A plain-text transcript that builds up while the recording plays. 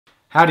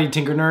Howdy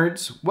Tinker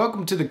Nerds,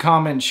 welcome to the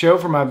comment show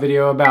for my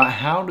video about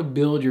how to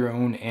build your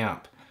own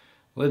amp.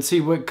 Let's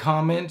see what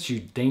comments you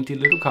dainty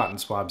little cotton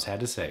swabs had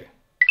to say.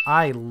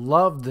 I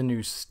love the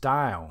new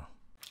style.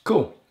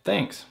 Cool,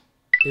 thanks.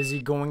 Is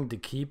he going to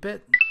keep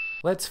it?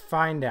 Let's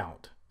find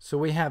out. So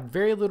we have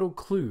very little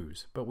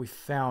clues, but we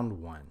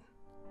found one.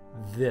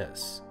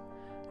 This.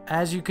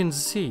 As you can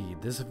see,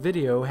 this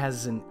video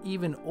has an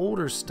even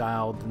older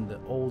style than the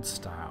old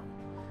style.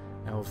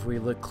 Now if we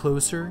look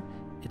closer,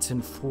 it's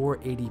in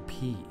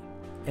 480p.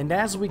 And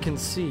as we can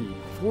see,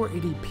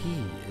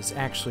 480p is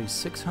actually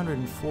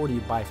 640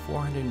 by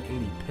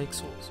 480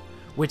 pixels,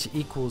 which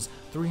equals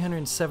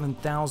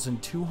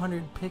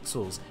 307,200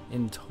 pixels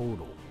in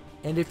total.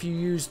 And if you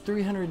use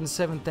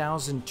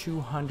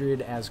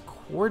 307,200 as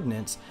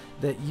coordinates,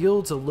 that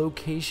yields a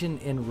location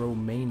in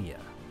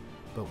Romania.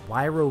 But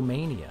why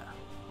Romania?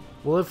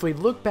 Well, if we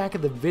look back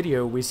at the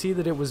video, we see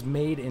that it was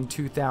made in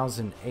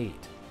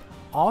 2008.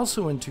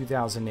 Also in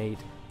 2008,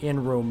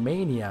 in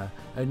Romania,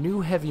 a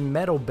new heavy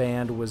metal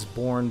band was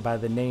born by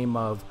the name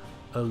of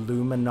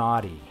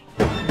Illuminati.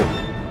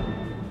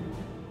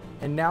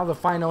 And now the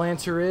final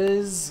answer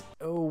is...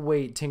 oh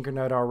wait,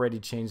 Tinkernut already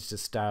changed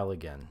his style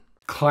again.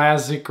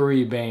 Classic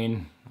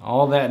Rebane.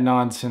 All that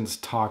nonsense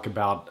talk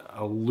about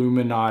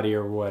Illuminati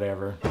or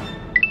whatever.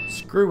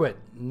 Screw it.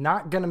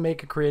 Not gonna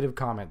make a creative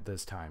comment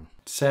this time.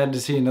 Sad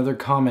to see another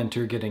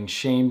commenter getting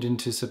shamed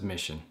into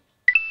submission.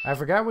 I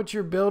forgot what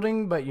you're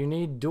building, but you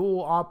need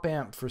dual op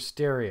amp for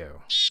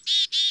stereo.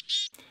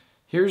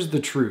 Here's the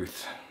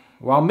truth.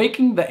 While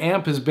making the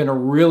amp has been a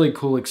really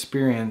cool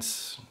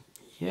experience,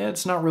 yeah,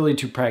 it's not really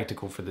too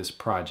practical for this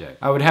project.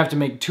 I would have to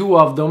make two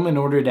of them in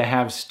order to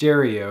have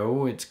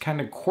stereo. It's kind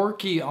of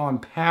quirky on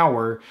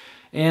power,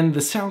 and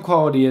the sound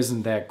quality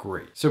isn't that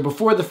great. So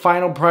before the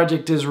final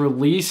project is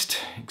released,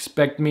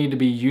 expect me to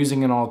be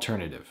using an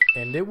alternative.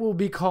 And it will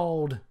be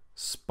called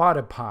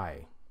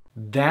Spotify.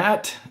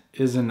 That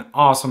is an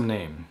awesome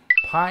name.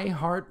 Pi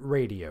Heart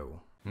Radio.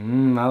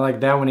 I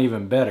like that one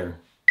even better.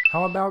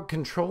 How about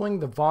controlling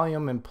the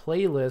volume and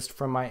playlist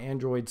from my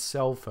Android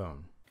cell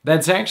phone?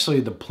 That's actually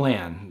the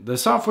plan. The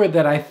software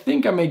that I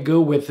think I may go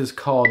with is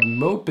called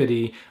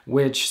Mopedy,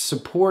 which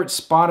supports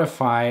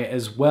Spotify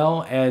as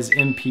well as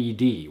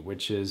MPD,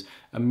 which is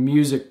a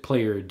music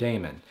player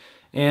daemon.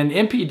 And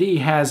MPD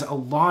has a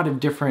lot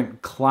of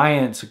different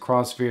clients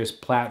across various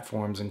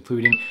platforms,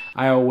 including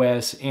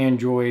iOS,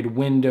 Android,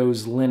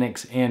 Windows,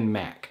 Linux, and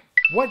Mac.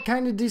 What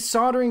kind of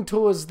desoldering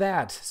tool is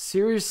that?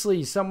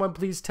 Seriously, someone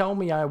please tell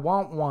me, I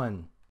want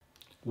one.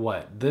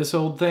 What, this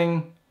old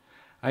thing?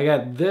 I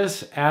got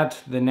this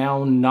at the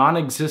now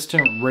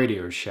non-existent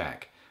Radio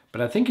Shack, but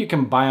I think you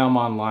can buy them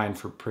online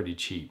for pretty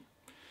cheap.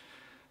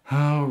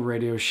 Oh,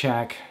 Radio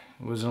Shack.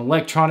 It was an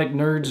electronic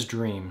nerd's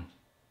dream.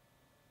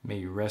 May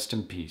you rest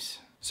in peace.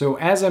 So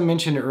as I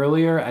mentioned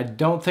earlier, I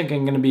don't think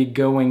I'm going to be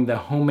going the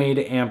homemade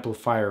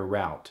amplifier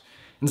route.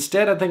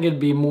 Instead, I think it'd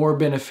be more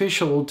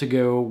beneficial to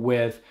go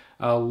with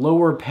a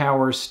lower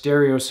power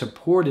stereo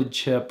supported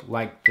chip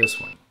like this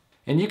one.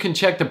 And you can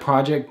check the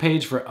project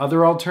page for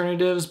other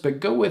alternatives, but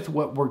go with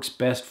what works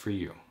best for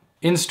you.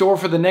 In store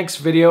for the next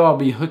video, I'll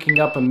be hooking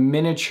up a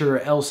miniature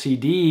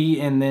LCD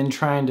and then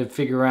trying to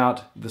figure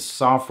out the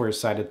software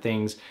side of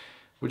things,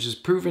 which has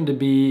proven to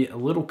be a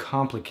little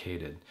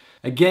complicated.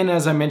 Again,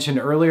 as I mentioned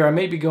earlier, I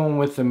may be going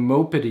with the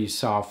Mopedy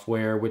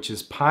software, which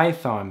is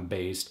Python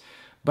based,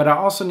 but I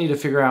also need to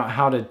figure out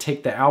how to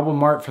take the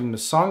album art from the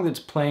song that's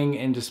playing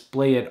and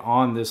display it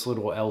on this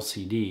little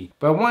LCD.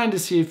 But I wanted to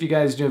see if you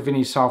guys know of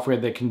any software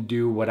that can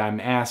do what I'm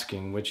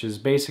asking, which is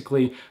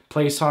basically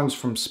play songs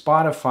from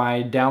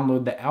Spotify,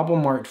 download the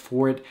album art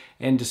for it,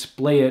 and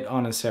display it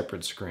on a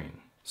separate screen.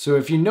 So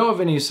if you know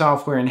of any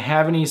software and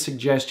have any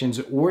suggestions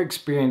or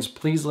experience,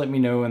 please let me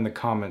know in the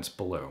comments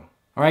below.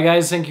 Alright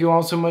guys, thank you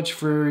all so much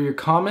for your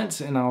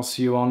comments, and I'll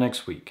see you all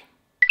next week.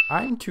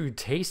 I'm too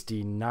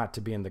tasty not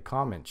to be in the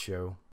comment show.